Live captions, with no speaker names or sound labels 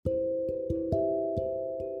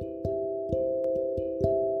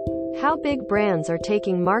How big brands are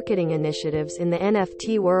taking marketing initiatives in the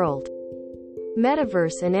NFT world.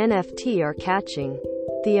 Metaverse and NFT are catching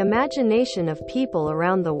the imagination of people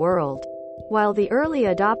around the world. While the early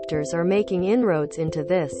adopters are making inroads into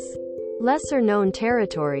this lesser-known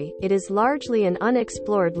territory, it is largely an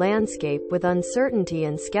unexplored landscape with uncertainty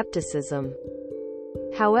and skepticism.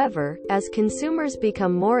 However, as consumers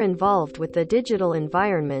become more involved with the digital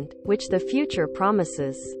environment, which the future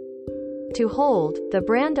promises to hold, the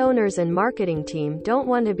brand owners and marketing team don't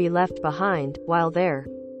want to be left behind, while their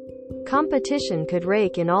competition could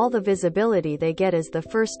rake in all the visibility they get as the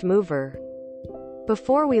first mover.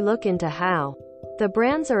 Before we look into how the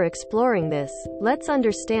brands are exploring this, let's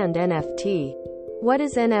understand NFT. What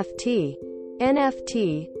is NFT?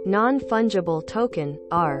 NFT, non-fungible token,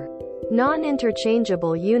 are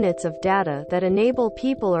non-interchangeable units of data that enable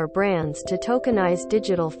people or brands to tokenize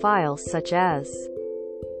digital files such as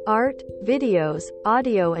art, videos,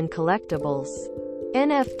 audio and collectibles.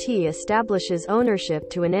 NFT establishes ownership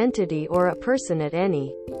to an entity or a person at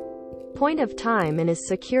any point of time and is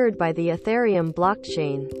secured by the Ethereum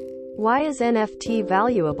blockchain. Why is NFT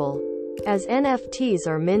valuable? As NFTs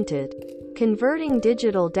are minted, converting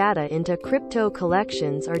digital data into crypto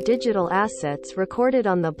collections or digital assets recorded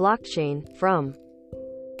on the blockchain, from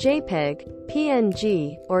JPEG,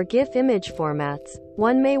 PNG, or GIF image formats,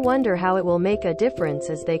 one may wonder how it will make a difference,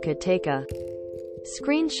 as they could take a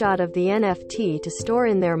screenshot of the NFT to store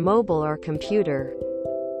in their mobile or computer.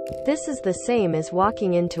 This is the same as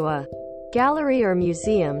walking into a gallery or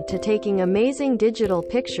museum to taking amazing digital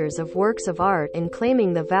pictures of works of art and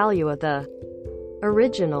claiming the value of the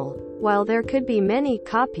original. While there could be many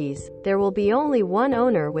copies, there will be only one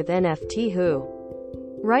owner with NFT who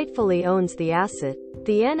rightfully owns the asset.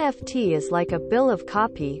 The NFT is like a bill of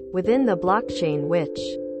copy within the blockchain, which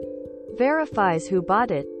verifies who bought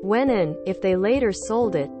it, when and, if they later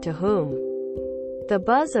sold it, to whom. The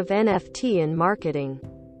buzz of NFT in marketing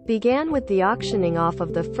began with the auctioning off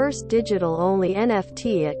of the first digital-only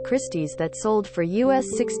NFT at Christie's that sold for US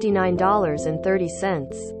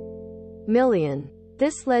 $69.30 million.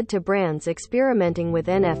 This led to brands experimenting with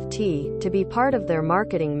NFT to be part of their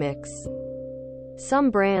marketing mix. Some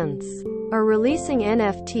brands are releasing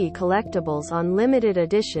NFT collectibles on limited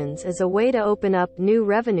editions as a way to open up new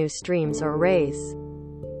revenue streams or raise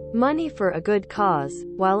money for a good cause,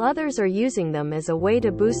 while others are using them as a way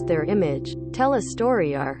to boost their image, tell a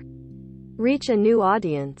story, or reach a new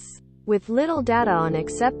audience. With little data on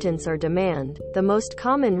acceptance or demand, the most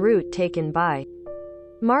common route taken by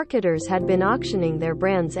marketers had been auctioning their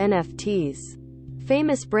brand's NFTs.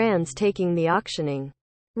 Famous brands taking the auctioning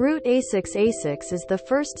route. ASICS is the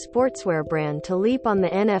first sportswear brand to leap on the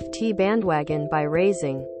NFT bandwagon by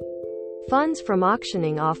raising funds from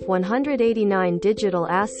auctioning off 189 digital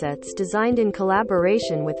assets designed in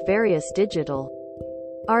collaboration with various digital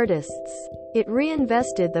artists. It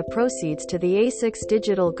reinvested the proceeds to the ASICS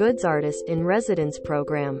Digital Goods Artist in Residence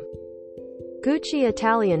program. Gucci.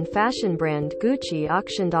 Italian fashion brand Gucci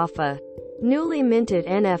auctioned off a newly minted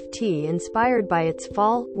NFT inspired by its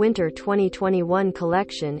Fall/Winter 2021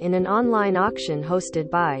 collection in an online auction hosted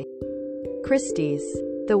by Christie's.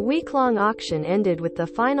 The week-long auction ended with the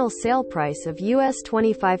final sale price of US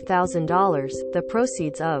 $25,000, the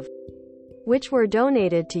proceeds of which were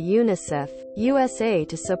donated to UNICEF USA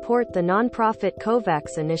to support the nonprofit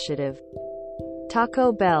COVAX initiative.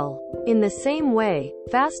 Taco Bell. In the same way,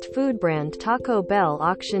 fast food brand Taco Bell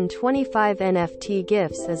auctioned 25 NFT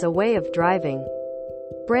gifts as a way of driving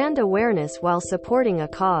brand awareness while supporting a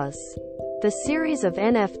cause. The series of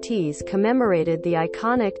NFTs commemorated the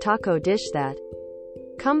iconic taco dish that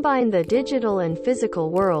combined the digital and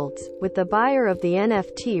physical worlds, with the buyer of the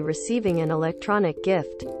NFT receiving an electronic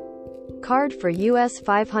gift card for US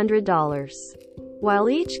 $500. While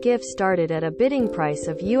each gift started at a bidding price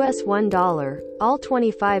of US $1, all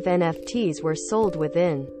 25 NFTs were sold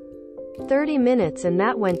within 30 minutes, and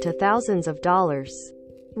that went to thousands of dollars.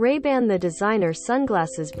 Ray-Ban. The designer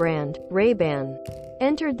sunglasses brand, Ray-Ban,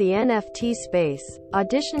 entered the NFT space,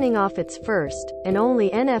 auditioning off its first, and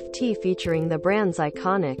only NFT featuring the brand's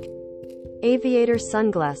iconic aviator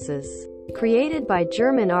sunglasses. Created by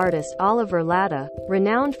German artist Oliver Latta,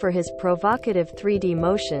 renowned for his provocative 3D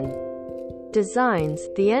motion designs,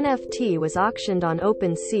 the NFT was auctioned on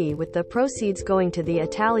OpenSea, with the proceeds going to the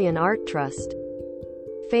Italian Art Trust.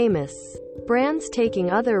 Famous brands taking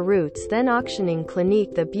other routes then auctioning.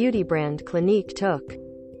 Clinique. The beauty brand Clinique took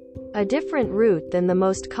a different route than the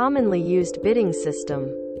most commonly used bidding system.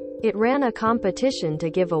 It ran a competition to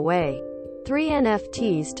give away 3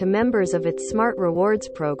 NFTs to members of its Smart Rewards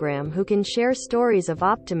program who can share stories of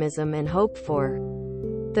optimism and hope for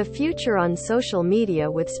The future on social media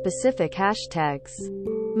with specific hashtags.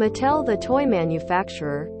 Mattel. The toy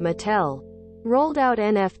manufacturer, Mattel, rolled out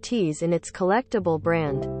NFTs in its collectible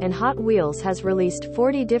brand, and Hot Wheels has released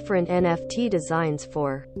 40 different NFT designs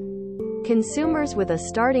for consumers with a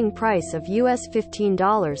starting price of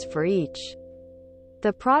 $15 for each.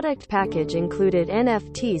 The product package included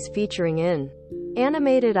NFTs featuring an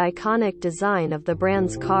animated iconic design of the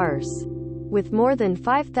brand's cars, with more than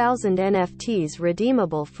 5,000 NFTs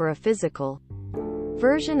redeemable for a physical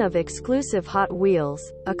version of exclusive Hot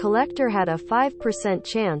Wheels. A collector had a 5%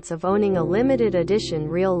 chance of owning a limited edition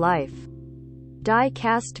real-life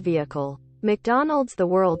die-cast vehicle. McDonald's. The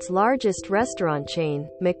world's largest restaurant chain,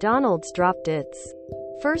 McDonald's, dropped its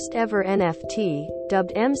first ever NFT,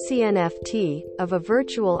 dubbed MCNFT, of a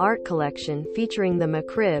virtual art collection featuring the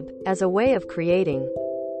McRib, as a way of creating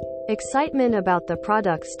excitement about the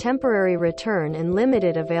product's temporary return and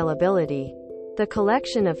limited availability. The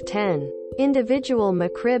collection of 10 individual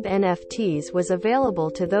McRib NFTs was available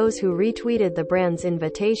to those who retweeted the brand's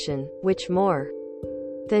invitation, which more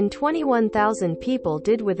than 21,000 people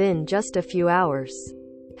did within just a few hours.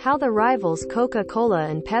 How the rivals Coca-Cola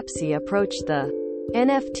and Pepsi approached the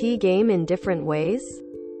NFT game in different ways?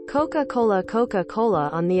 Coca-Cola,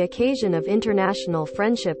 on the occasion of International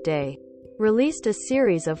Friendship Day, released a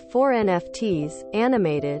series of 4 NFTs,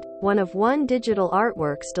 animated, one-of-one digital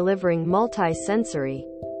artworks delivering multi-sensory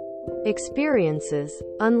experiences,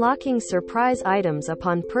 unlocking surprise items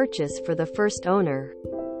upon purchase for the first owner.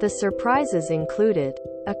 The surprises included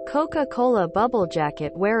a Coca-Cola bubble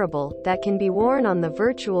jacket wearable that can be worn on the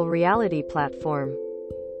virtual reality platform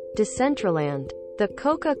Decentraland. The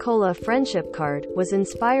Coca-Cola friendship card was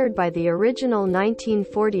inspired by the original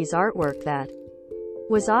 1940s artwork that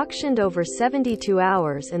was auctioned over 72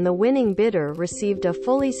 hours, and the winning bidder received a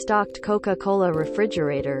fully stocked Coca-Cola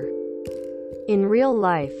refrigerator. In real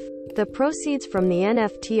life, the proceeds from the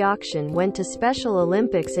NFT auction went to Special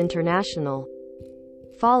Olympics International.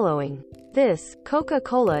 Following this,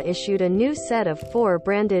 Coca-Cola issued a new set of 4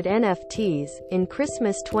 branded NFTs in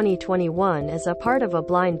Christmas 2021 as a part of a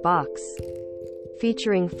blind box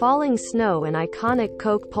featuring falling snow and iconic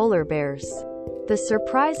Coke polar bears. The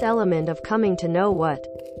surprise element of coming to know what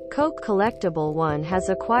Coke collectible one has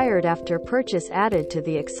acquired after purchase added to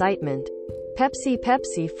the excitement. Pepsi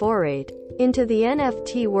forayed into the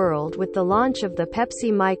NFT world with the launch of the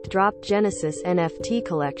Pepsi Mic Drop Genesis NFT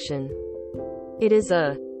collection. It is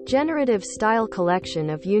a generative style collection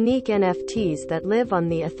of unique NFTs that live on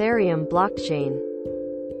the Ethereum blockchain.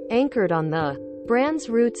 Anchored on the brand's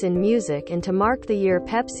roots in music and to mark the year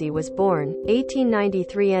Pepsi was born,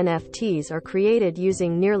 1893 NFTs are created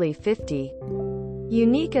using nearly 50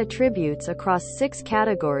 unique attributes across 6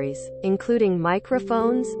 categories, including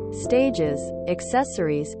microphones, stages,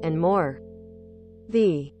 accessories, and more.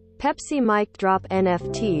 The Pepsi Mic Drop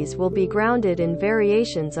NFTs will be grounded in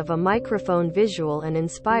variations of a microphone visual and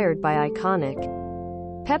inspired by iconic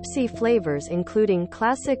Pepsi flavors including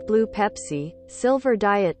Classic Blue Pepsi, Silver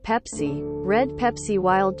Diet Pepsi, Red Pepsi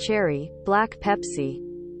Wild Cherry, Black Pepsi,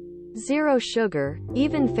 Zero Sugar,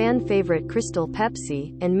 even fan-favorite Crystal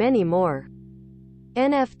Pepsi, and many more.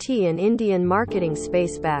 NFT and Indian marketing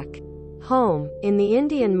space. Back home, in the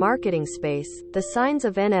Indian marketing space, the signs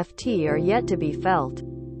of NFT are yet to be felt.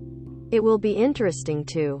 It will be interesting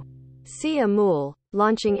to see Amul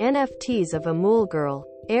launching NFTs of Amul Girl,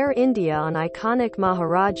 Air India on iconic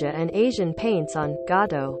Maharaja, and Asian paints on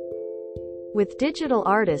Gato, with digital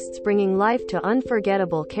artists bringing life to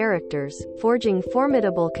unforgettable characters, forging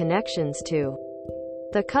formidable connections to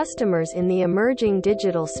the customers in the emerging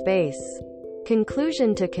digital space.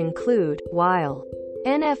 Conclusion. To conclude, while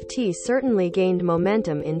NFT certainly gained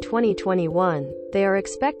momentum in 2021, they are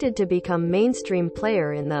expected to become mainstream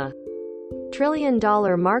player in the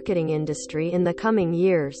trillion-dollar marketing industry in the coming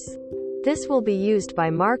years. This will be used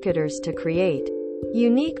by marketers to create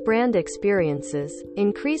unique brand experiences,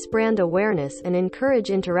 increase brand awareness, and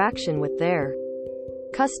encourage interaction with their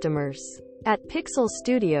customers. At Pixel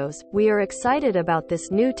Studios, we are excited about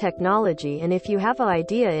this new technology, and if you have an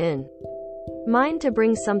idea in mind to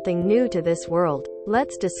bring something new to this world,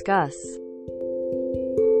 let's discuss.